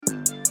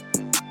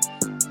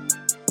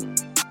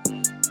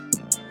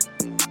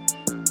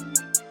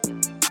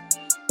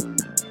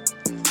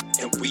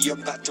We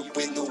about to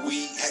win the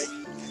week. Hey.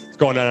 What's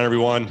going on,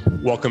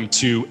 everyone? Welcome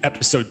to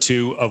episode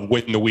 2 of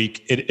Win the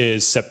Week. It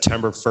is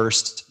September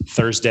 1st,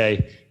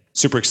 Thursday.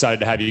 Super excited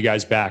to have you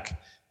guys back.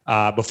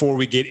 Before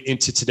we get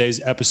into today's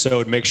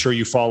episode, make sure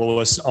you follow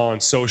us on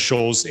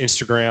socials.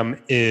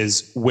 Instagram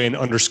is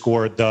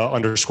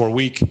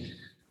win_the_week.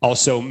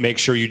 Also, make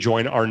sure you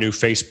join our new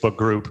Facebook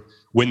group,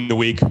 Win the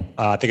Week.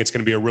 I think it's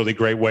going to be a really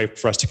great way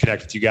for us to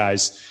connect with you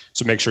guys.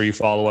 So make sure you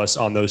follow us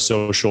on those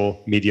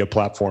social media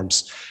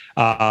platforms.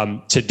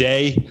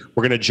 Today,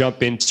 we're going to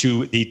jump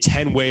into the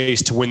 10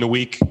 ways to win the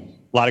week. A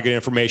lot of good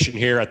information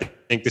here. I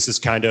think this is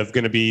kind of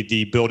going to be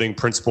the building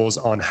principles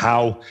on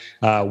how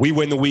we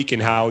win the week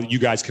and how you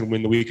guys can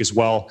win the week as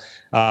well.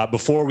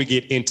 Before we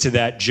get into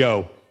that,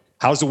 Joe,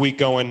 how's the week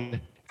going?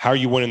 How are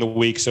you winning the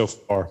week so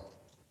far?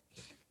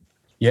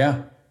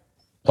 Yeah,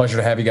 pleasure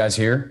to have you guys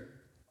here.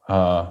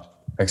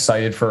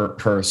 Excited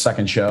for a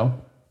second show,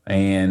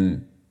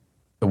 and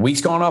the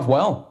week's gone off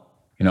well.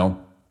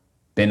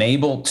 Been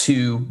able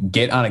to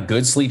get on a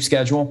good sleep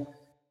schedule,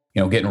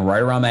 getting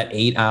right around that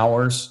 8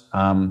 hours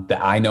that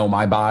I know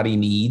my body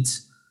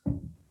needs.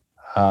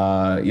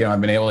 I've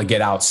been able to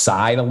get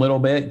outside a little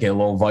bit, get a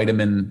little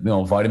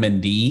vitamin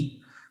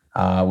D.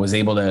 Was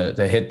able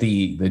to hit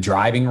the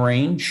driving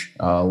range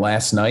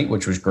last night,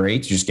 which was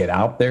great. Just get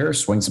out there,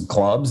 swing some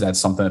clubs. That's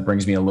something that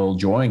brings me a little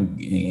joy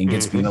and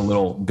gets me in a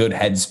little good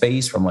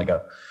headspace from like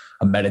a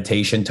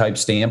meditation type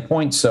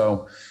standpoint.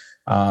 So,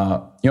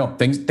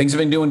 things have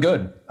been doing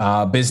good.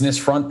 Business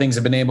front, things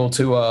have been able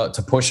to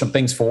push some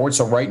things forward.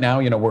 So right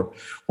now,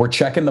 we're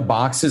checking the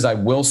boxes. I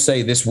will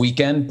say this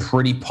weekend,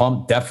 pretty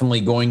pumped. Definitely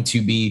going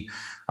to be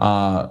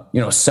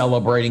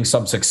celebrating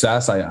some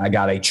success. I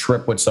got a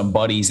trip with some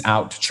buddies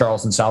out to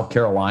Charleston, South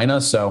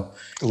Carolina. So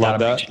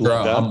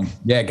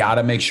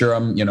gotta make sure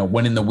I'm,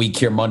 winning the week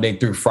here Monday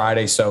through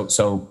Friday.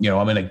 So,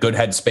 I'm in a good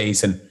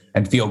headspace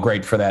and feel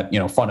great for that,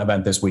 fun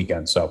event this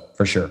weekend. So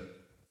for sure.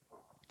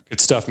 Good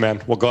stuff, man.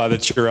 Well, glad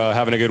that you're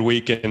having a good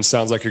week, and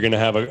sounds like you're going to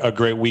have a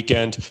great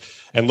weekend.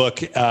 And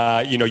look,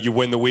 you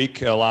win the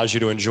week, it allows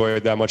you to enjoy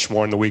it that much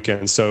more in the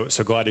weekend. So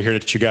glad to hear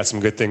that you got some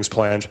good things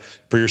planned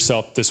for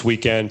yourself this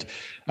weekend.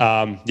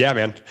 Yeah,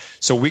 man.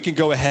 So we can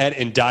go ahead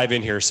and dive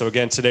in here. So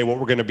again, today, what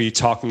we're going to be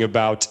talking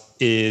about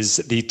is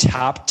the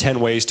top 10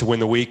 ways to win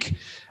the week.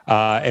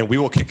 And we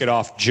will kick it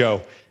off.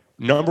 Joe,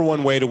 number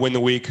one way to win the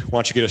week. Why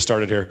don't you get us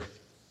started here?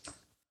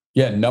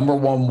 Yeah. Number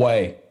one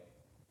way,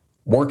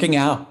 working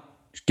out,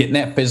 getting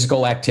that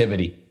physical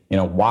activity.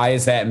 Why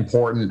is that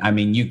important? I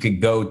mean, you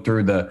could go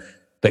through the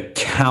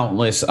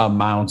countless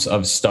amounts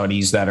of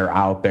studies that are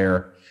out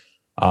there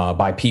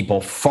by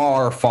people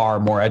far, far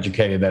more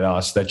educated than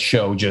us that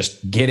show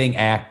just getting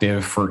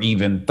active for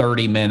even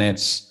 30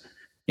 minutes,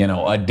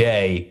 a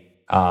day,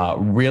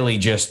 really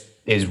just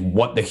is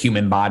what the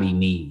human body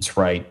needs,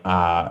 right?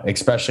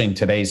 Especially in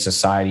today's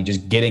society,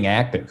 just getting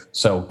active.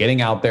 So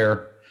getting out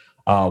there,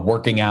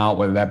 working out,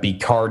 whether that be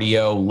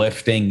cardio,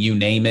 lifting, you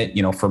name it.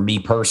 For me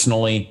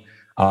personally,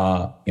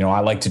 I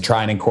like to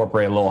try and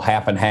incorporate a little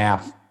half and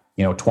half,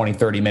 20,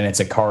 30 minutes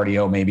of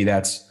cardio. Maybe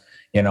that's,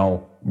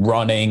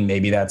 running,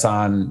 maybe that's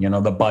on,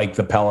 the bike,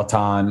 the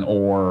Peloton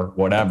or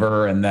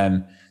whatever. And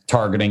then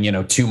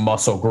targeting, 2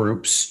 muscle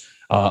groups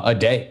a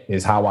day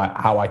is how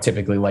I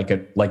typically like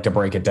to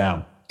break it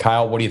down.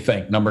 Kyle, what do you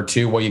think? Number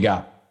 2, what you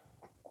got?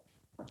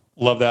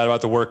 Love that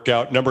about the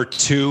workout. Number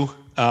 2,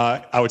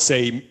 I would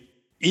say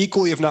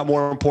equally, if not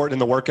more important in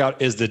the workout,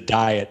 is the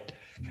diet.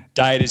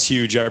 Diet is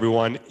huge,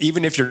 everyone.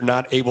 Even if you're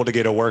not able to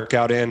get a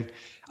workout in,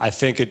 I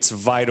think it's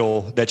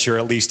vital that you're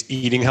at least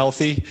eating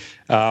healthy.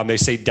 They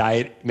say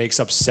diet makes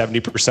up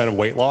 70% of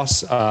weight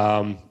loss.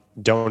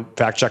 Don't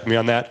fact check me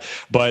on that.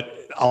 But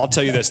I'll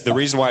tell you this, the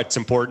reason why it's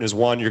important is,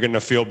 1, you're going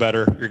to feel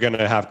better. You're going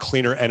to have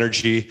cleaner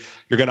energy.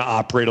 You're going to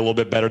operate a little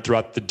bit better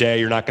throughout the day.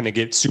 You're not going to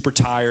get super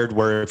tired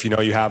where if you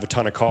have a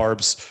ton of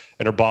carbs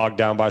and are bogged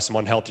down by some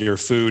unhealthier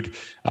food,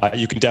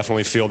 you can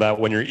definitely feel that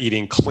when you're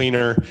eating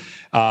cleaner.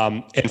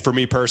 And for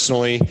me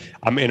personally,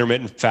 I'm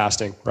intermittent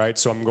fasting, right?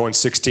 So I'm going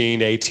 16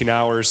 to 18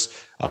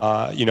 hours,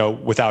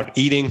 without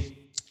eating.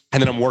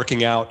 And then I'm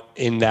working out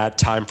in that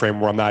time frame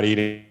where I'm not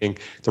eating.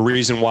 The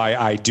reason why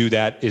I do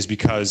that is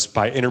because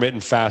by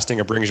intermittent fasting,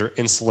 it brings your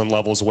insulin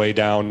levels way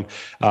down,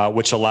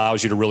 which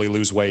allows you to really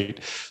lose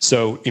weight.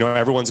 So,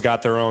 everyone's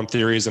got their own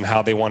theories on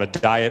how they want to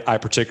diet. I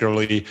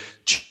particularly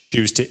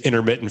choose to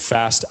intermittent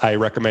fast. I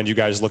recommend you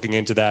guys looking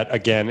into that.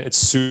 Again, it's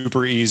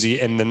super easy.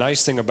 And the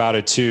nice thing about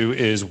it too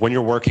is when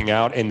you're working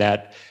out in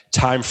that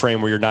time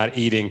frame where you're not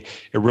eating,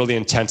 it really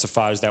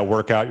intensifies that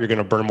workout. You're going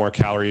to burn more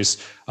calories.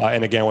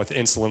 And again, with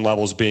insulin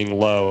levels being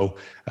low,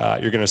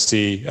 you're going to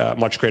see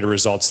much greater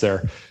results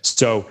there.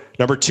 So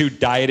number 2,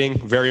 dieting,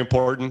 very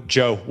important.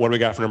 Joe, what do we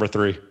got for number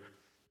 3?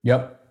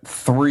 Yep.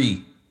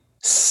 3,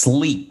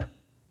 sleep,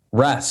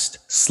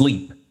 rest,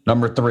 sleep.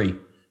 Number 3,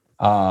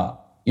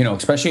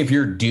 especially if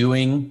you're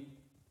doing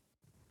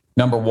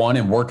number 1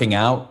 and working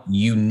out,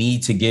 you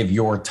need to give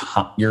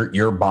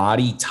your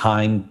body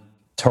time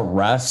to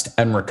rest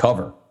and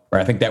recover.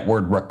 Right? I think that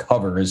word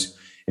recover is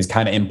is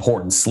kind of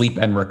important. Sleep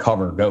and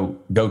recover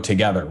go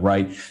together,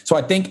 right? So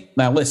I think,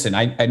 now listen,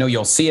 I know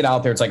you'll see it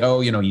out there. It's like,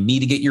 oh, you need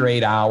to get your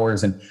 8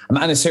 hours. And I'm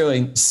not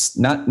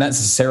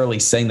necessarily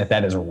saying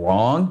that is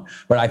wrong,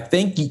 but I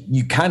think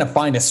you kind of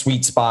find a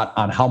sweet spot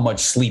on how much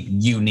sleep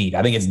you need.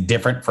 I think it's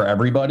different for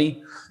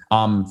everybody.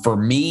 For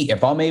me,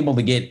 if I'm able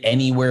to get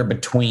anywhere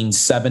between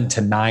 7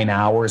 to 9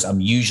 hours,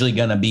 I'm usually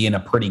going to be in a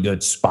pretty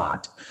good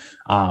spot.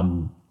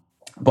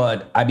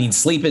 But I mean,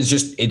 sleep is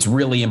it's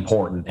really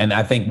important. And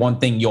I think one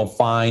thing you'll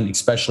find,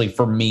 especially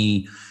for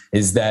me,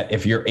 is that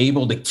if you're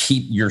able to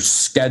keep your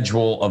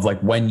schedule of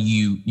like when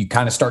you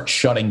kind of start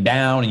shutting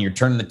down and you're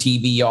turning the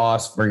TV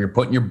off, or you're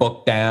putting your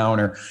book down,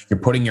 or you're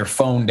putting your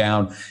phone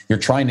down, you're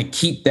trying to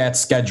keep that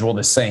schedule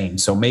the same.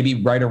 So maybe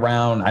right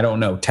around,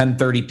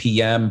 10:30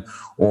 p.m.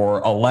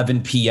 or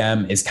 11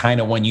 p.m. is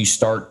kind of when you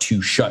start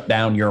to shut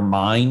down your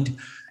mind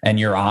and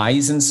your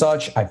eyes and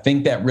such. I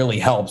think that really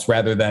helps,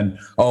 rather than,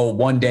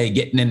 one day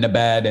getting into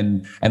bed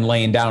and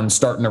laying down and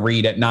starting to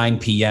read at 9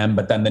 p.m.,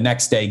 but then the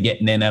next day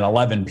getting in at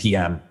 11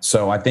 p.m.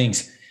 So I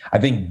think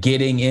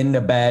getting into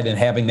bed and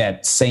having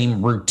that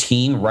same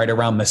routine right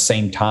around the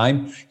same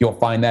time, you'll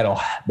find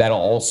that'll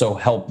also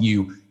help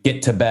you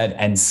get to bed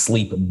and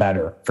sleep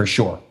better for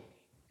sure.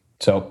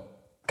 So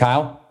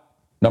Kyle,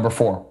 number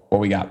 4, what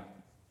we got?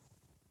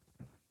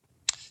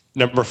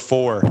 Number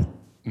 4,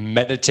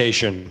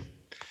 meditation.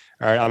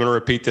 All right, I'm going to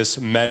repeat this.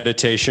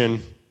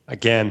 Meditation.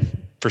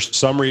 Again, for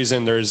some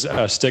reason, there's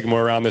a stigma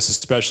around this,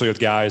 especially with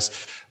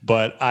guys,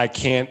 but I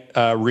can't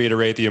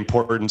reiterate the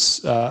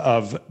importance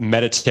of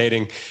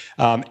meditating.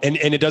 And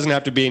it doesn't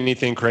have to be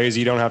anything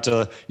crazy. You don't have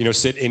to,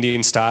 sit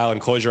Indian style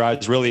and close your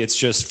eyes. Really, it's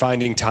just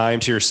finding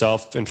time to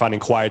yourself and finding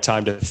quiet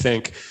time to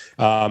think.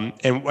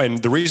 And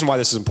the reason why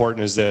this is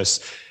important is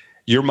this.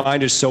 Your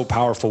mind is so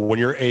powerful when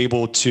you're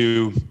able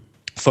to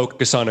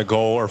focus on a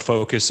goal or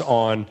focus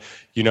on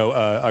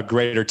a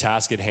greater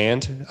task at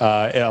hand.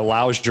 It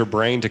allows your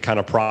brain to kind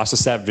of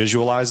process that,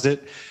 visualize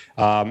it.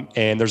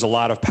 And there's a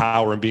lot of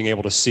power in being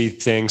able to see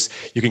things.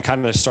 You can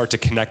kind of start to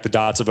connect the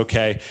dots of,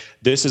 okay,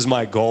 this is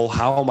my goal.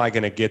 How am I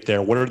going to get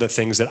there? What are the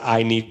things that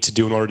I need to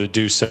do in order to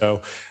do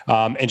so?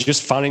 And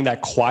just finding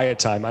that quiet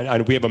time.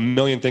 We have a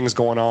million things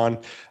going on,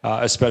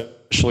 especially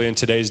in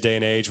today's day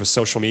and age with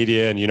social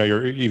media, and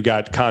you've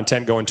got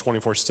content going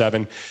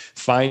 24/7.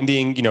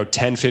 Finding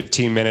 10,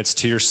 15 minutes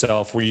to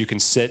yourself where you can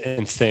sit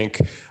and think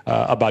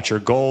about your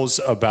goals,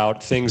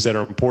 about things that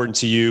are important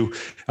to you.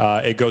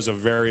 It goes a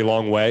very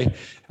long way.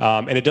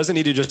 And it doesn't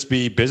need to just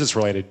be business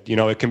related.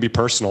 It can be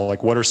personal.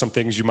 Like, what are some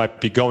things you might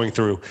be going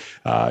through?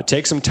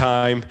 Take some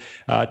time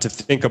to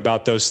think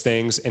about those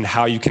things and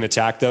how you can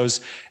attack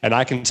those. And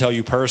I can tell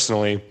you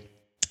personally,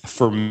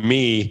 for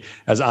me,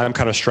 as I'm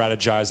kind of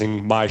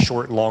strategizing my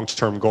short and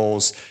long-term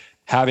goals,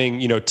 having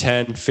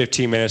 10,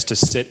 15 minutes to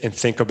sit and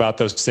think about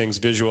those things,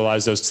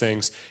 visualize those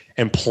things,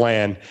 and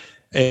plan,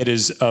 it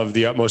is of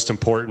the utmost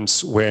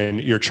importance when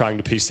you're trying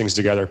to piece things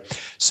together.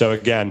 So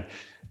again,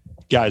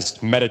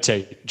 guys,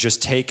 meditate.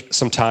 Just take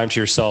some time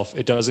to yourself.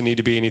 It doesn't need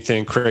to be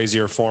anything crazy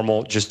or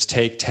formal. Just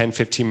take 10,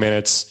 15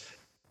 minutes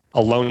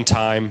alone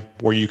time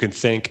where you can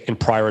think and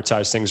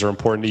prioritize things that are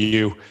important to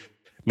you.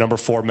 Number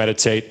 4,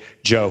 meditate.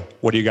 Joe,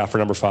 what do you got for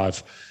number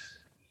 5?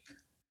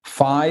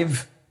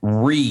 5,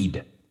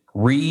 read.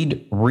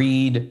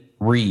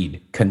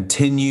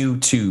 Continue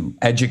to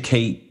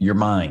educate your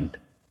mind,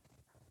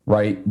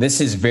 right?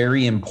 This is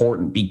very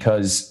important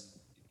because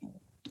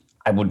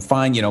I would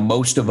find,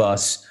 most of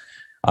us,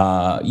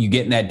 you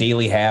get in that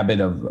daily habit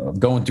of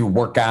going through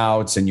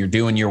workouts and you're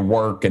doing your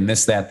work and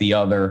this, that, the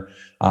other.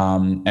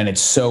 And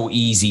it's so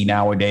easy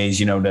nowadays,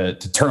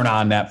 to turn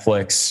on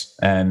Netflix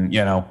and,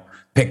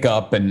 pick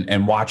up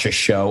and watch a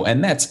show.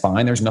 And that's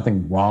fine. There's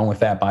nothing wrong with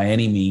that by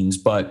any means.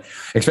 But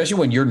especially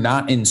when you're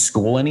not in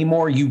school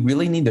anymore, you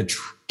really need to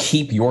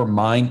keep your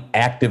mind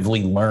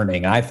actively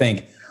learning. I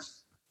think,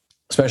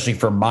 especially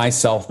for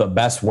myself, the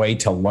best way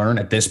to learn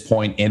at this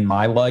point in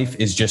my life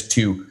is just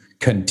to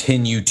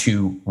continue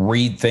to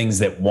read things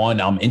that, 1,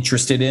 I'm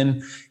interested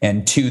in,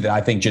 and 2, that I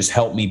think just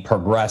help me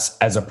progress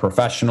as a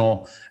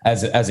professional,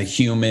 as a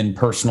human,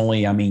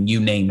 personally. I mean,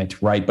 you name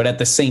it, right? But at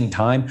the same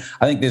time,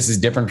 I think this is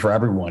different for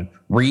everyone.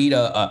 Read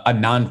a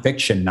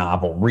nonfiction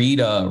novel.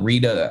 Read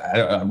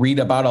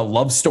about a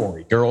love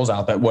story. Girls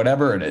out there,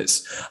 whatever it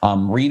is.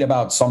 Read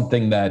about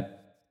something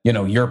that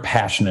you're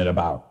passionate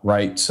about,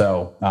 right?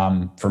 So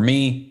for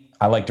me,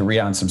 I like to read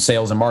on some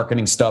sales and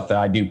marketing stuff that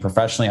I do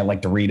professionally. I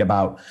like to read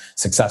about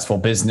successful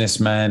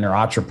businessmen or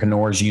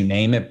entrepreneurs, you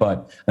name it.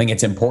 But I think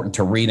it's important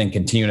to read and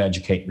continue to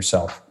educate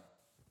yourself.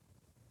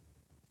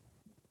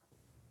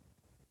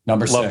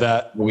 Number 6. Love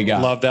that. What we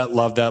got? Love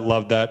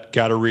that.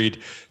 Got to read.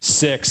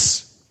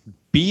 6,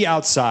 be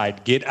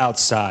outside. Get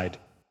outside.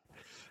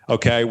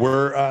 Okay,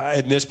 we're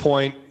at this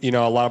point, a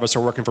lot of us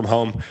are working from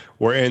home.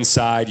 We're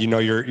inside.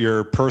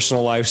 Your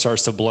personal life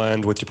starts to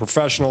blend with your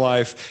professional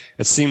life.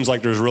 It seems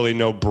like there's really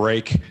no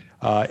break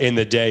in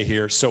the day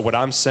here. So what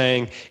I'm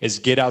saying is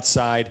get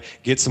outside,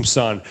 get some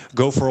sun,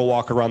 go for a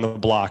walk around the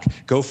block,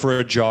 go for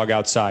a jog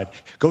outside,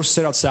 go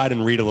sit outside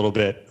and read a little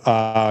bit.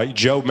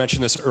 Joe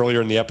mentioned this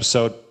earlier in the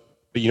episode.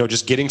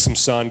 just getting some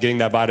sun, getting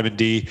that vitamin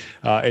D,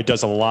 it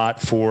does a lot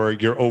for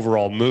your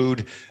overall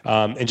mood,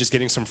 and just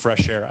getting some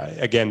fresh air.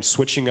 Again,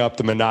 switching up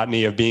the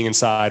monotony of being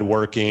inside,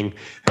 working,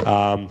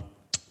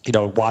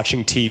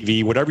 watching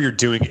TV, whatever you're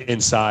doing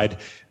inside,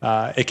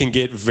 it can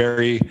get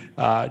very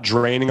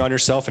draining on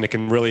yourself, and it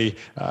can really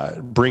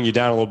bring you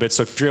down a little bit.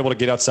 So if you're able to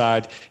get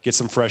outside, get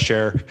some fresh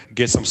air,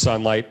 get some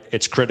sunlight,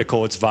 it's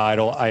critical, it's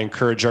vital. I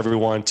encourage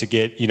everyone to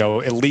get,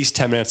 at least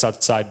 10 minutes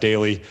outside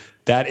daily.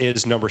 That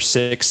is number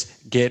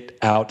 6, get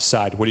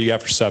outside. What do you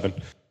got for 7?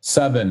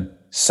 7,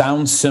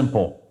 sounds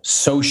simple.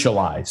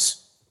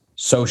 Socialize.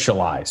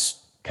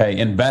 Okay.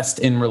 Invest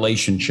in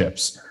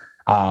relationships,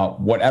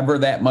 whatever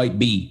that might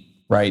be,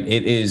 right?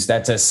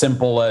 That's as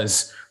simple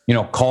as,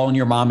 calling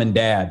your mom and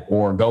dad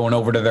or going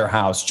over to their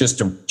house just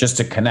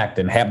to connect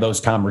and have those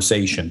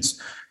conversations.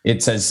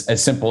 It's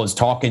as simple as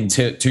talking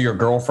to your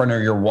girlfriend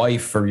or your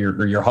wife or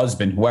your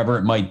husband, whoever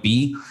it might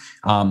be.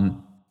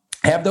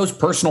 Have those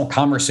personal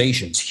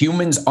conversations.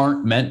 Humans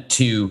aren't meant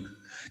to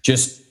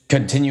just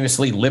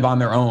continuously live on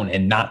their own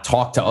and not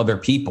talk to other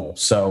people.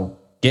 So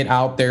get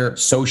out there,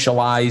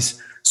 socialize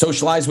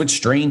with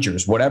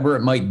strangers, whatever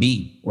it might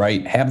be,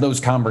 right? Have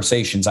those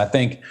conversations. I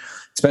think,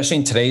 especially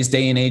in today's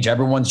day and age,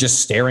 everyone's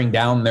just staring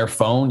down their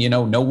phone.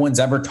 No one's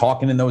ever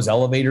talking in those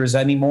elevators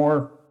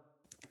anymore.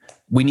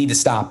 We need to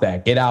stop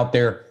that. Get out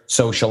there,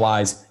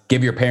 socialize,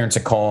 give your parents a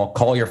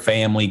call your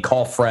family,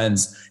 call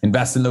friends,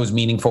 invest in those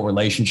meaningful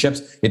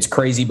relationships. It's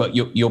crazy, but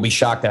you'll be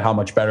shocked at how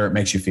much better it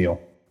makes you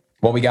feel.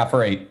 What we got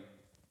for 8?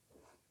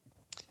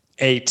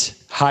 8,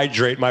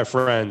 hydrate, my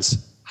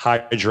friends.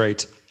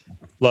 Hydrate.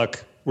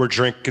 Look, we're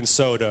drinking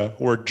soda.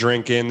 We're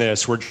drinking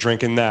this. We're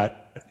drinking that.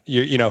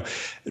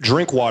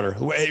 Drink water.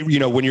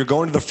 When you're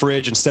going to the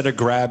fridge, instead of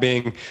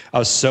grabbing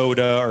a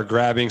soda or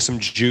grabbing some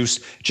juice,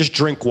 just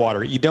drink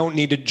water. You don't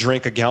need to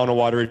drink a gallon of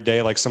water a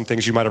day like some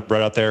things you might have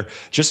read out there.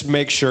 Just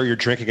make sure you're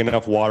drinking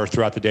enough water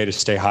throughout the day to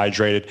stay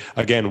hydrated.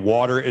 Again,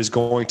 water is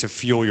going to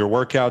fuel your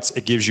workouts.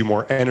 It gives you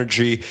more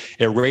energy.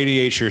 It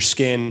radiates your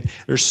skin.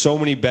 There's so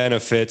many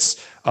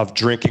benefits of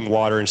drinking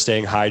water and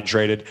staying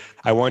hydrated.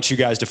 I want you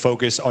guys to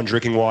focus on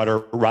drinking water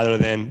rather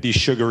than these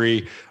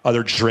sugary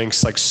other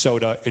drinks like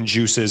soda and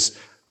juices.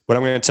 What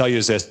I'm going to tell you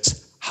is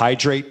this: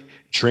 hydrate,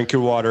 drink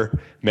your water,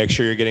 make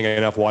sure you're getting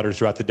enough water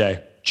throughout the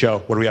day. Joe,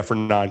 what do we have for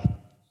 9?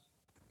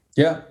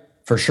 Yeah,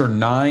 for sure.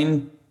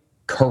 9,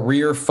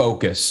 career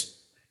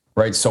focus,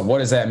 right? So what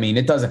does that mean?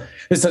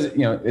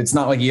 It's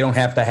not like you don't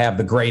have to have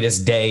the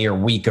greatest day or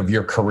week of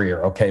your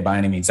career, okay, by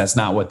any means. That's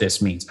not what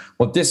this means.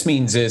 What this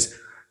means is,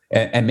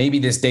 and maybe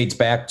this dates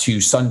back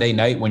to Sunday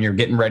night when you're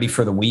getting ready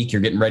for the week,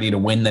 you're getting ready to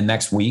win the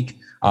next week.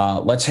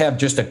 Let's have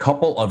just a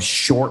couple of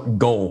short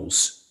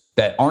goals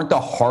that aren't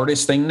the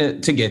hardest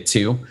thing to get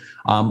to.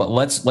 But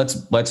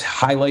let's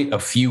highlight a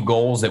few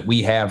goals that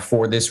we have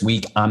for this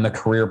week on the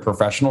career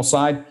professional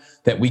side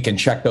that we can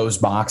check those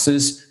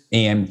boxes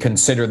and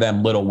consider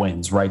them little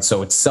wins, right?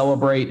 So it's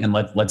celebrate and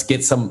let's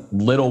get some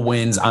little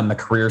wins on the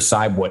career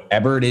side,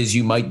 whatever it is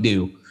you might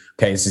do.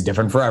 Okay, this is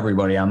different for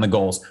everybody on the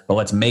goals, but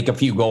let's make a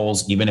few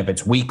goals, even if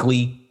it's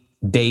weekly,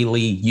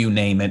 daily, you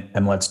name it,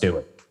 and let's do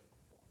it.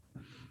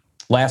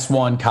 Last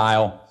one,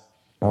 Kyle,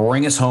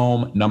 bring us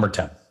home, number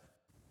 10.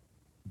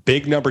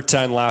 Big number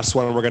 10, last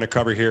one we're going to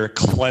cover here,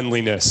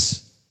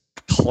 cleanliness.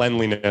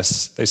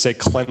 They say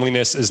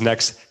cleanliness is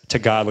next to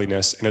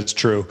godliness, and it's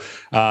true.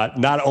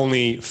 Not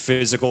only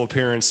physical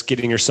appearance,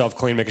 getting yourself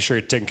clean, making sure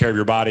you're taking care of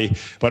your body,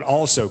 but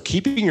also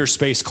keeping your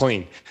space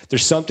clean.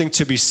 There's something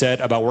to be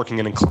said about working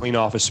in a clean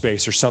office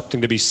space. There's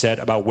something to be said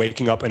about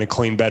waking up in a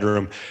clean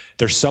bedroom.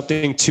 There's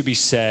something to be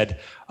said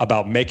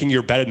about making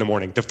your bed in the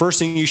morning. The first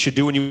thing you should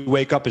do when you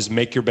wake up is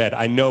make your bed.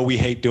 I know we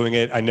hate doing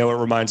it. I know it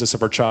reminds us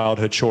of our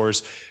childhood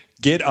chores.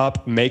 Get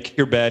up, make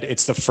your bed.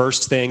 It's the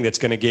first thing that's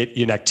going to get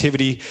you an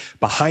activity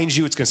behind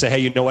you. It's going to say, hey,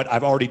 you know what?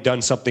 I've already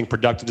done something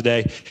productive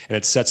today, and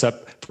it sets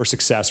up for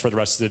success for the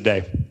rest of the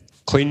day.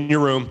 Clean your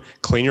room,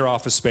 clean your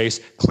office space,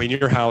 clean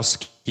your house,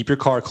 keep your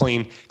car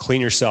clean, clean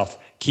yourself.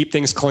 Keep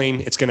things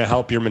clean. It's going to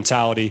help your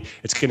mentality.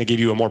 It's going to give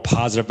you a more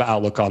positive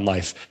outlook on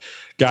life.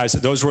 Guys,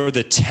 those were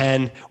the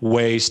 10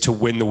 ways to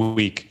win the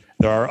week.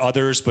 There are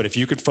others, but if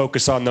you could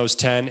focus on those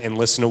 10 and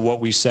listen to what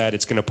we said,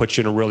 it's going to put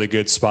you in a really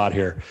good spot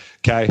here.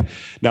 Okay.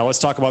 Now let's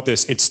talk about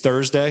this. It's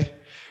Thursday.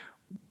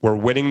 We're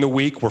winning the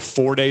week. We're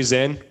 4 days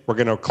in. We're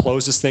going to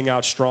close this thing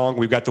out strong.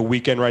 We've got the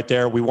weekend right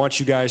there. We want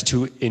you guys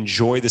to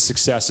enjoy the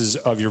successes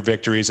of your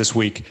victories this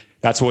week.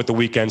 That's what the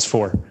weekend's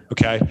for.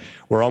 Okay.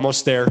 We're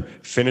almost there.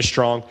 Finish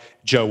strong.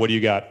 Joe, what do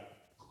you got?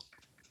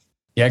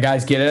 Yeah,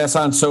 guys, get us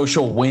on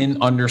social,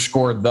 win_the_week.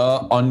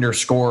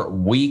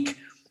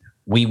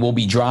 We will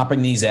be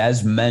dropping these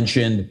as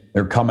mentioned.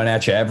 They're coming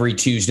at you every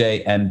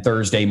Tuesday and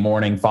Thursday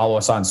morning. Follow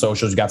us on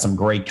socials. We've got some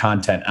great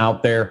content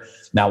out there.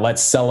 Now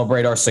let's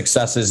celebrate our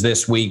successes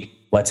this week.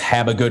 Let's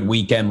have a good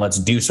weekend. Let's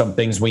do some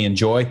things we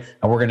enjoy.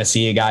 And we're going to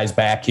see you guys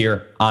back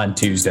here on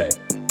Tuesday.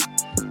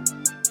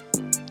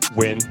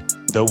 Win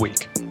the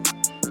week.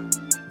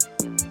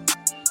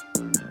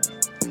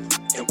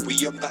 And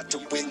we about to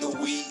win the